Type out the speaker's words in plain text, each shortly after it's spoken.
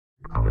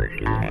Okay,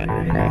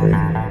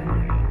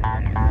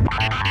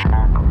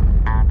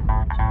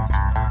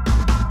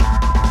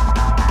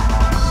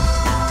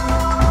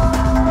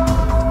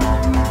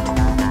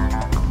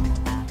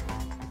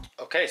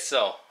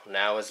 so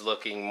now it's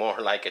looking more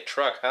like a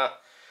truck, huh?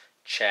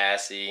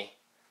 Chassis,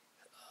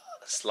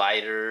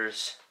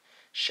 sliders,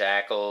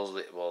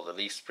 shackles, well, the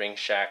leaf spring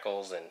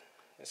shackles, and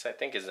this I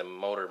think is a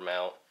motor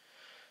mount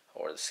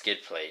or the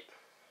skid plate.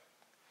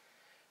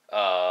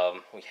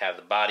 We have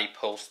the body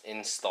post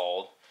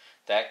installed.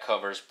 That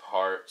covers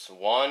parts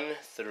 1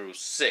 through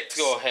 6. Let's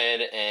go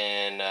ahead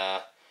and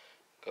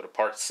go to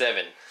part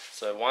 7.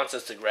 So it wants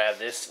us to grab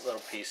this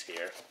little piece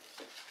here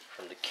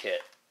from the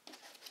kit.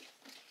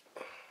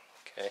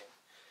 Okay,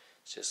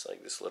 it's just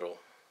like this little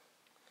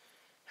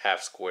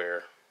half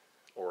square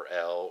or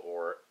L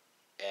or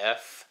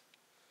F,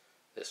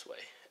 this way,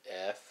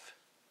 F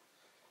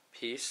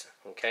piece,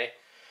 okay?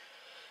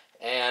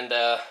 And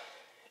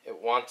it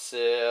wants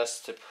us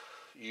to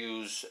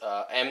use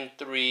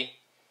M3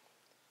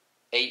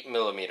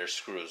 8mm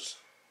screws.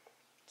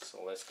 So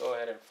let's go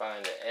ahead and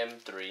find the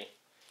M3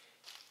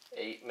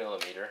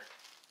 8mm,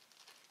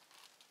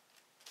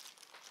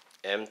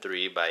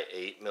 M3 by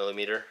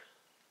 8mm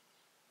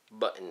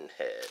button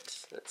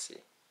heads. Let's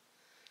see.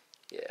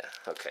 Yeah,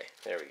 okay,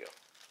 there we go.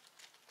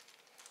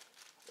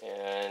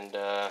 And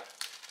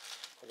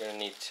we're gonna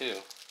need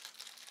 2,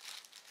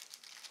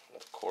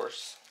 of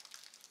course.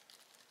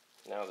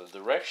 Now the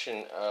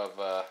direction of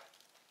oh,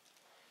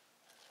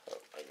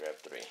 I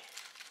grabbed 3.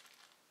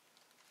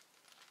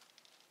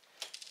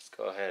 Let's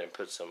go ahead and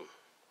put some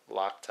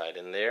Loctite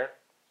in there.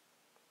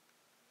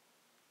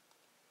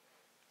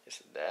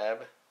 Just a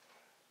dab.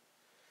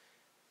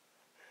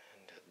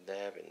 And a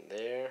dab in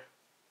there.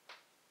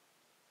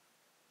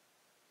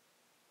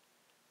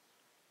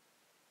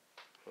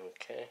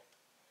 Okay.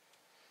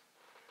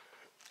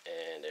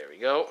 And there we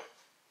go.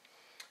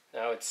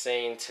 Now it's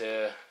saying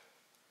to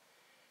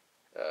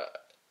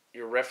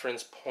your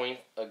reference point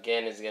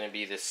again is going to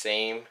be the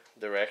same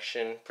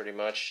direction pretty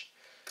much.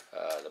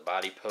 The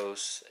body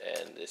posts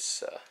and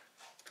this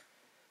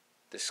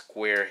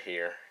square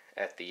here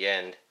at the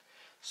end.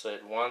 So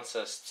it wants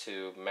us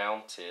to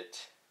mount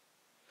it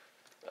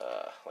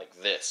like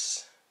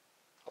this.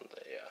 On the,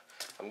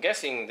 I'm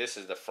guessing this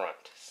is the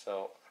front.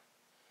 So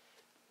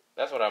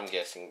that's what I'm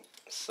guessing.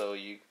 So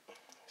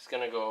it's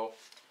going to go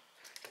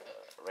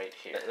right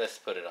here. Let's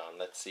put it on.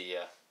 Let's see.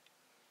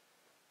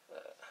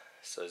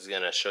 So it's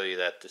going to show you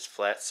that this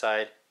flat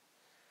side.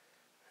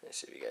 Let's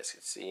see if you guys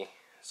can see.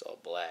 It's all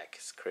black.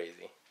 It's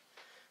crazy.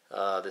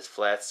 This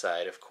flat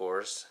side, of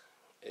course,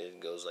 it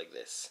goes like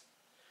this.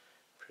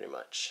 Pretty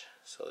much.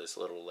 So this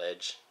little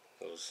ledge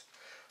goes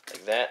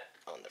like that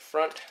on the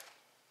front.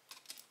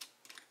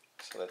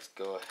 So let's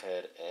go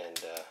ahead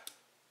and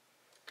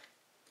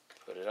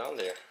put it on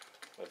there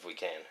if we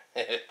can.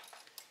 You're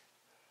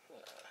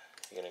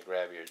going to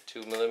grab your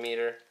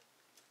 2mm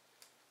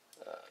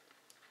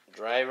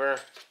driver,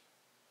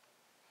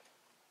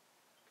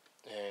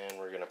 and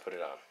we're going to put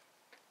it on.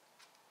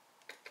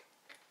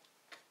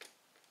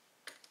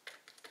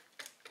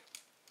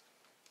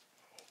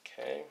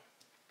 Okay,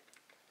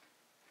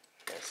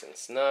 nice and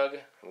snug.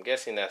 I'm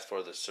guessing that's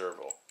for the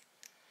servo.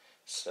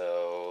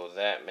 So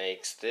that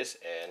makes this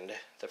end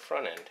the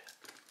front end.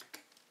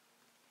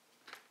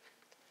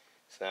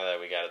 So now that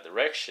we got a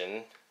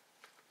direction,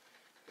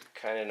 we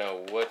kind of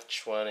know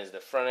which one is the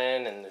front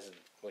end and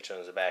which one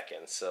is the back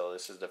end. So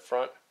this is the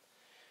front,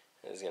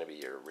 and this is going to be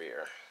your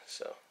rear.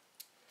 So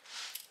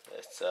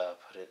let's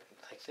put it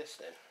like this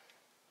then,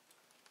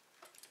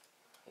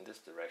 in this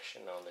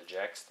direction on the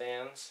jack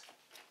stands.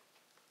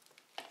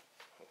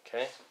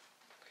 Okay,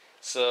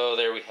 so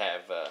there we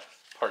have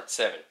part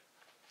 7.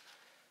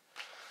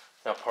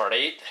 Now part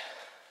 8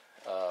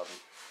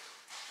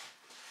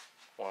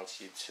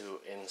 wants you to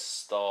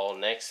install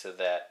next to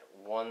that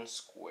one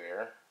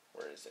square.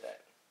 Where is it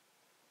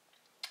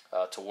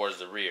at? Towards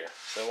the rear.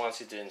 So it wants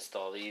you to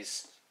install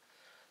these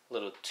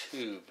little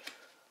tube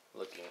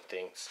looking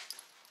things.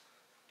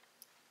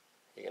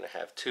 You're going to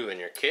have 2 in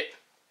your kit.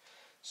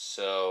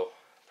 So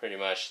pretty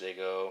much they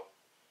go,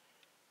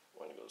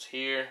 one goes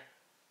here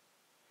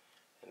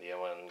and the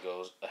other one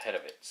goes ahead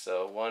of it.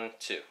 So 1,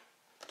 2.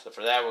 So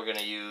for that we're going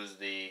to use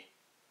the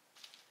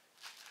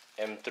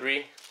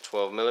M3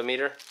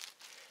 12mm,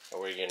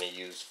 and we're going to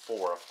use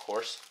 4, of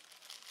course.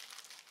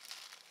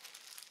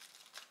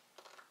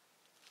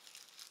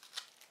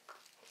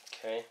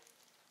 Okay,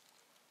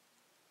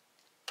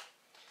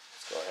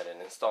 let's go ahead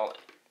and install it.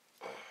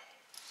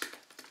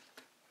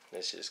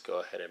 Let's just go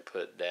ahead and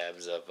put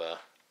dabs of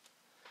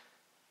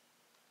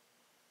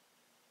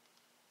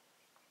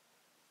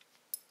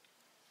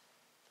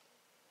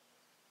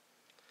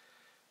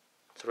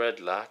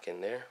thread lock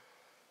in there.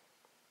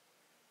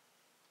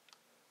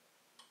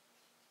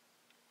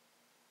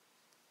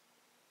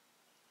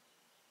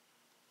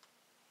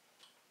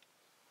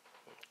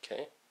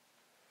 Okay,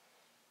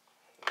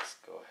 let's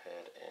go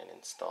ahead and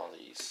install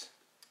these.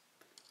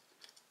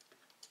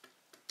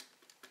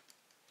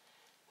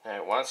 Now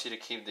it wants you to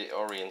keep the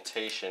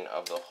orientation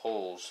of the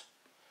holes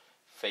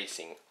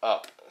facing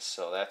up,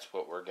 so that's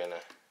what we're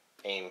gonna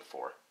aim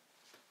for.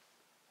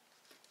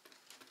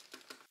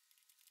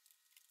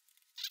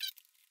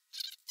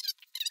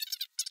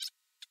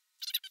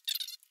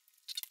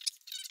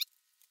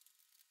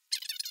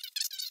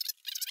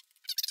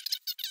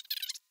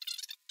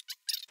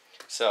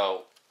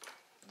 So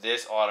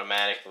this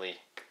automatically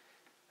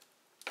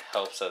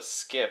helps us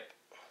skip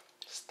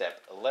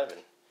step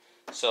 11.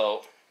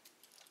 So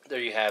there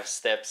you have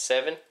step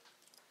 7.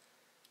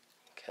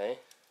 Okay,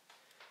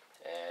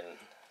 and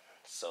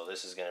so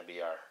this is going to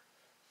be our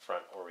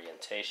front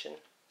orientation.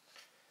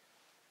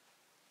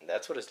 And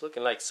that's what it's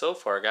looking like so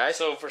far, guys.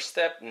 So for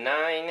step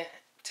 9,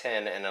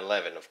 10, and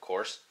 11, of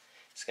course,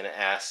 it's going to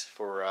ask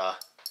for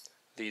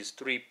these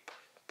 3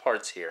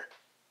 parts here.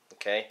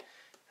 Okay,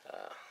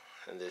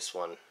 and this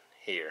one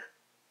here.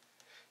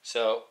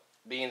 So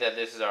being that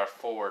this is our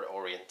forward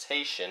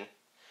orientation,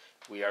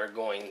 we are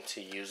going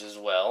to use as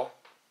well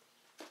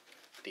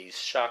these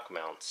shock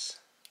mounts.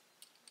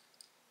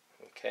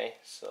 Okay,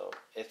 so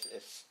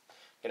it's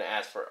gonna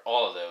ask for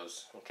all of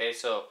those. Okay,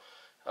 so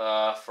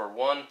for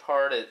one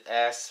part it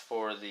asks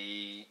for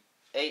the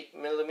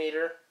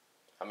 8mm,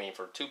 I mean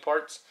for 2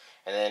 parts,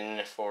 and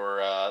then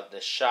for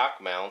the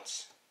shock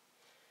mounts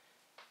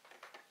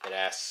it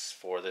asks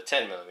for the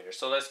 10mm.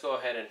 So let's go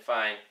ahead and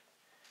find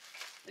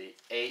the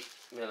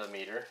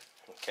 8mm.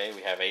 Okay,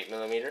 we have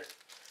 8mm.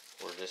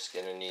 We're just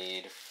gonna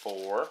need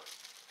 4.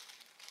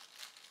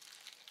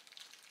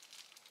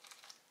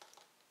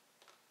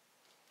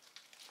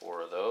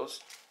 Of those.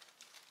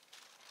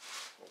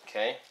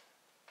 Okay,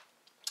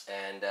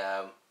 and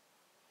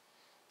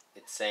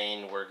it's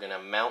saying we're gonna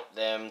mount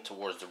them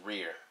towards the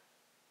rear.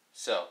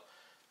 So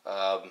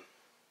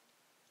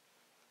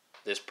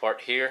this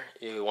part here,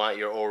 you want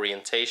your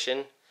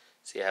orientation.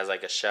 See, it has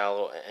like a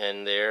shallow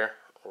end there,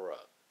 or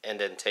a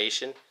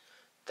indentation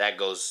that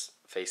goes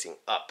facing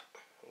up.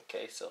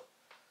 Okay, so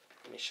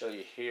let me show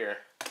you here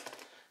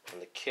on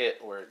the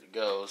kit where it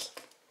goes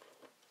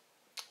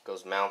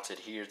mounted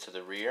here to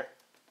the rear.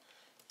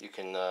 You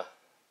can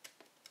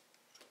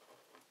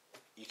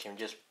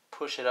just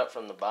push it up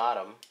from the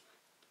bottom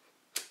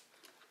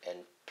and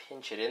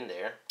pinch it in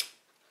there.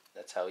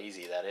 That's how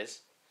easy that is.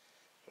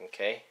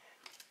 Okay,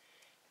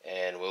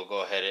 and we'll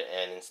go ahead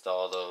and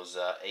install those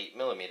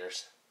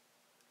 8mm.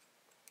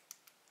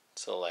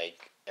 So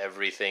like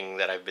everything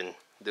that I've been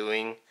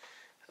doing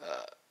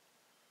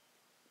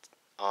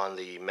on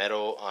the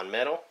metal,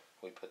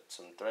 we put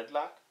some thread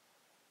lock,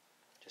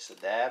 just a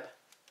dab,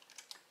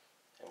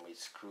 and we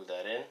screw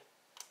that in.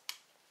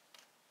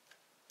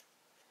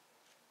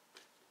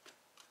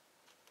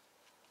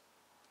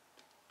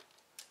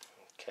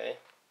 Okay.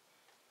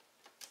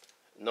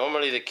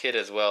 Normally the kit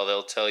as well,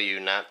 they'll tell you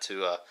not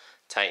to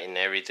tighten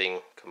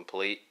everything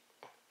complete.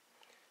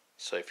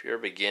 So if you're a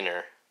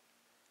beginner,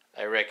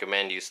 I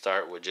recommend you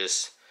start with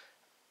just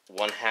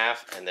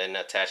 1/2 and then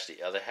attach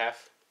the other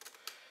half.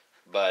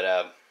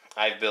 But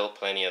I've built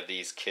plenty of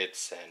these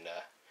kits, and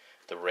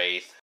the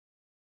Wraith,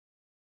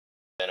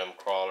 Venom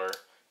Crawler,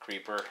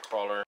 Creeper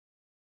Crawler,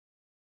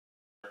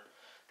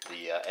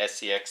 the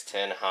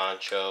SCX-10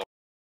 Honcho.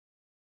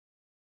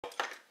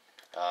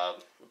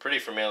 I'm pretty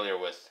familiar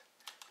with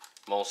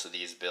most of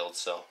these builds.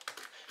 So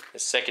the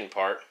second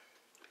part,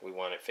 we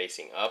want it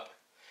facing up,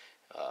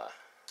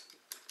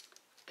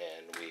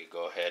 and we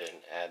go ahead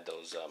and add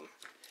those.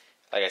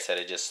 Like I said,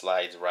 it just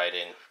slides right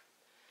in.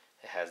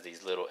 It has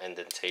these little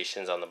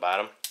indentations on the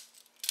bottom,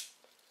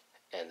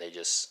 and they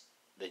just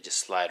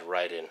slide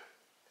right in.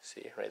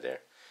 See right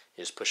there?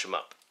 You just push them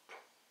up.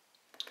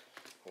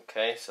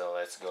 Okay, so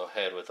let's go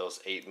ahead with those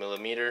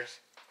 8mm,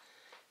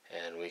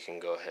 and we can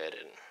go ahead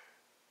and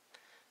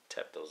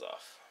tap those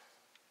off.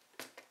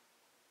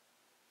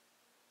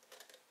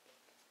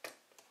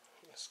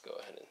 Let's go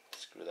ahead and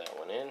screw that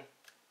one in.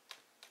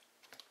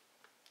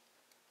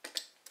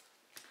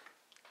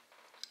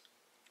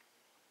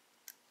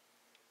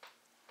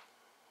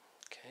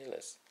 Okay,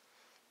 let's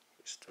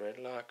use thread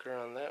locker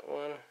on that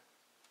one,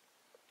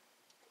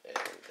 and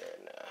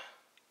then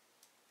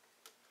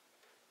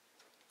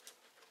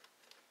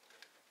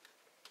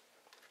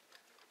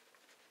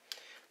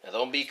now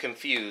don't be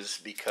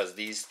confused, because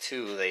these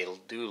two, they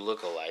do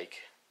look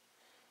alike,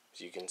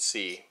 as you can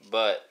see,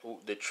 but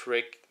the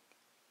trick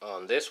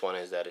on this one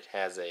is that it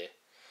has a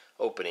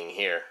opening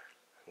here.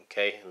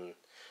 Okay, and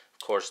of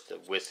course the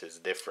width is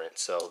different.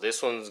 So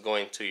this one's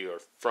going to your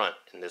front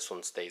and this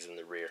one stays in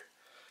the rear.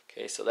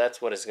 Okay, so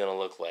that's what it's gonna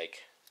look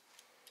like.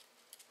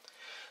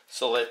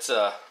 So let's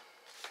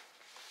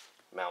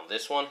mount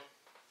this one.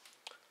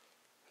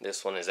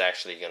 This one is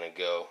actually gonna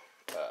go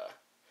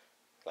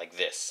like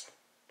this.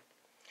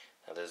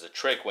 Now there's a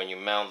trick when you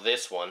mount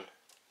this one.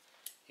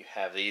 You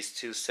have these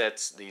two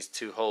sets, these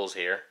two holes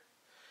here.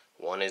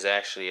 One is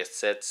actually a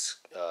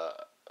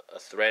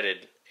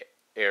threaded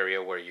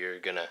area where you're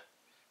gonna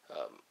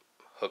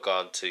hook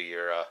onto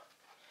your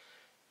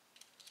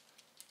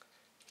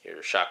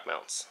shock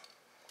mounts.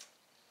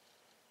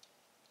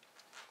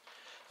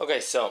 Okay,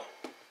 so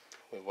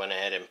we went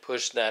ahead and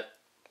pushed that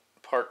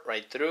part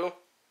right through,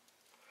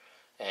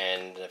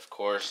 And of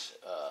course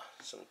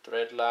some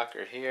thread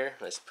locker here.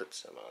 Let's put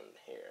some on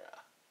here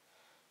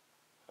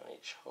on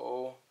each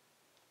hole.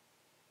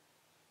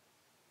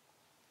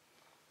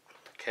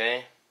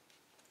 Okay,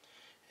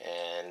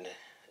 and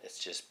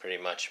it's just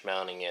pretty much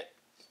mounting it.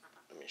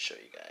 Let me show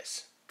you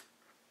guys.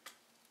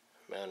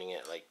 Mounting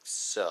it like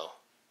so,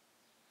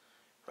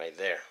 right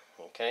there.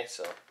 Okay,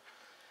 so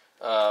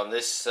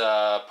this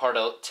part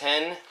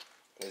 10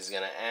 is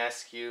going to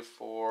ask you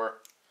for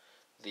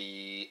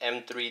the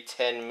M3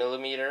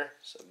 10mm,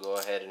 so go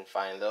ahead and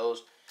find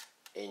those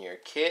in your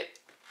kit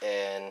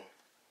and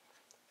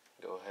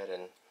go ahead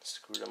and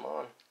screw them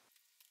on.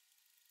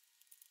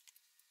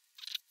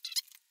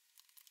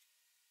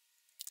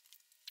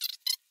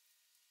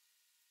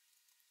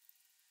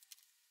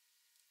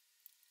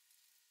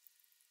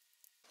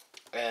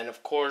 And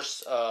of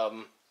course,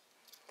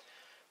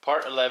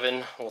 part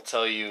 11 will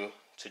tell you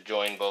to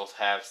join both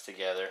halves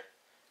together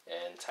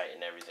and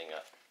tighten everything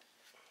up.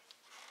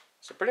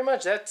 So pretty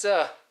much that's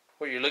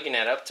what you're looking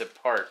at up to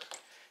part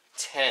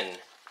 10.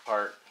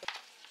 Part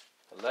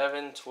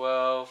 11,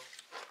 12,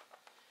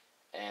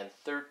 and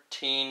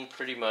 13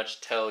 pretty much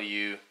tell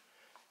you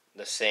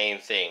the same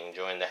thing.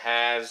 Join the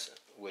halves,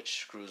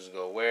 which screws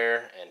go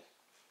where, and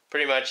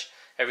pretty much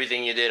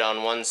everything you did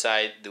on one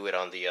side, do it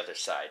on the other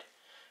side.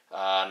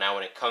 Now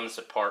when it comes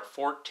to part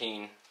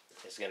 14,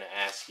 it's going to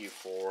ask you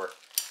for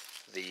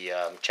the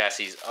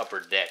chassis upper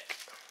deck.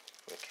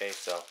 Okay,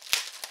 so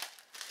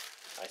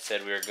I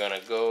said we were going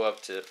to go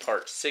up to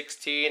part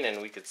 16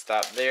 and we could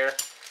stop there.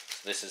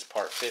 So this is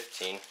part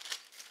 15.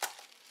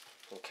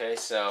 Okay,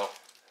 so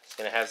it's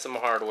going to have some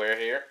hardware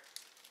here.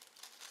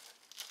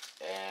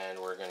 And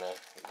we're going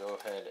to go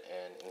ahead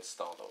and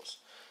install those.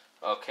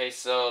 Okay,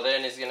 so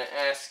then it's going to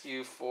ask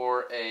you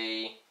for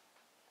a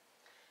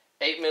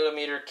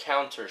 8mm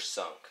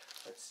countersunk.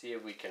 Let's see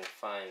if we can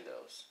find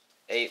those.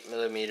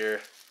 8mm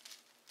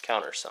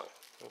countersunk.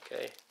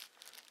 Okay.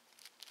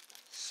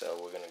 So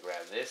we're going to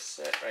grab this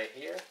set right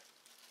here.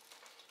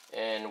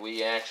 And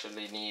we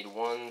actually need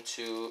 1,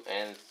 2,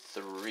 and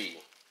 3.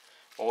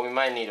 Well, we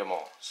might need them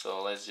all.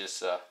 So let's just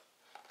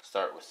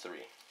start with 3.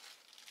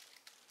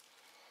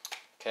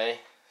 Okay.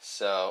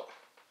 So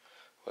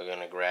we're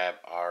going to grab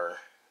our,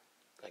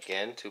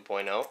 again,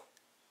 2.0.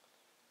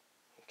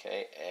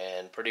 Okay,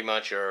 and pretty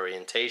much your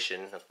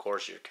orientation, of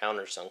course, your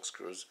countersunk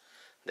screws,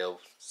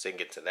 they'll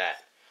sink into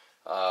that.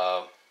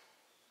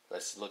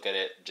 Let's look at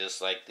it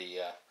just like the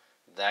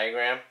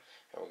diagram,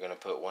 and we're going to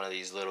put one of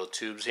these little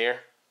tubes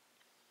here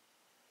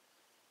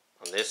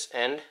on this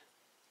end,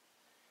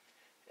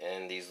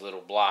 and these little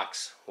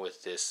blocks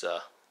with this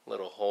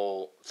little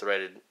hole,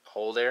 threaded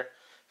hole there,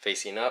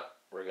 facing up.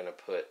 We're going to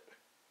put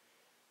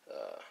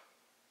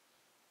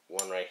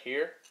one right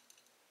here,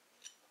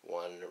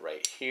 one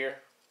right here,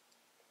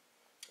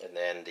 and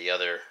then the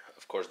other,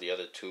 of course, the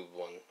other tube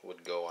one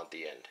would go on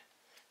the end.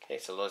 Okay,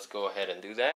 so let's go ahead and do that.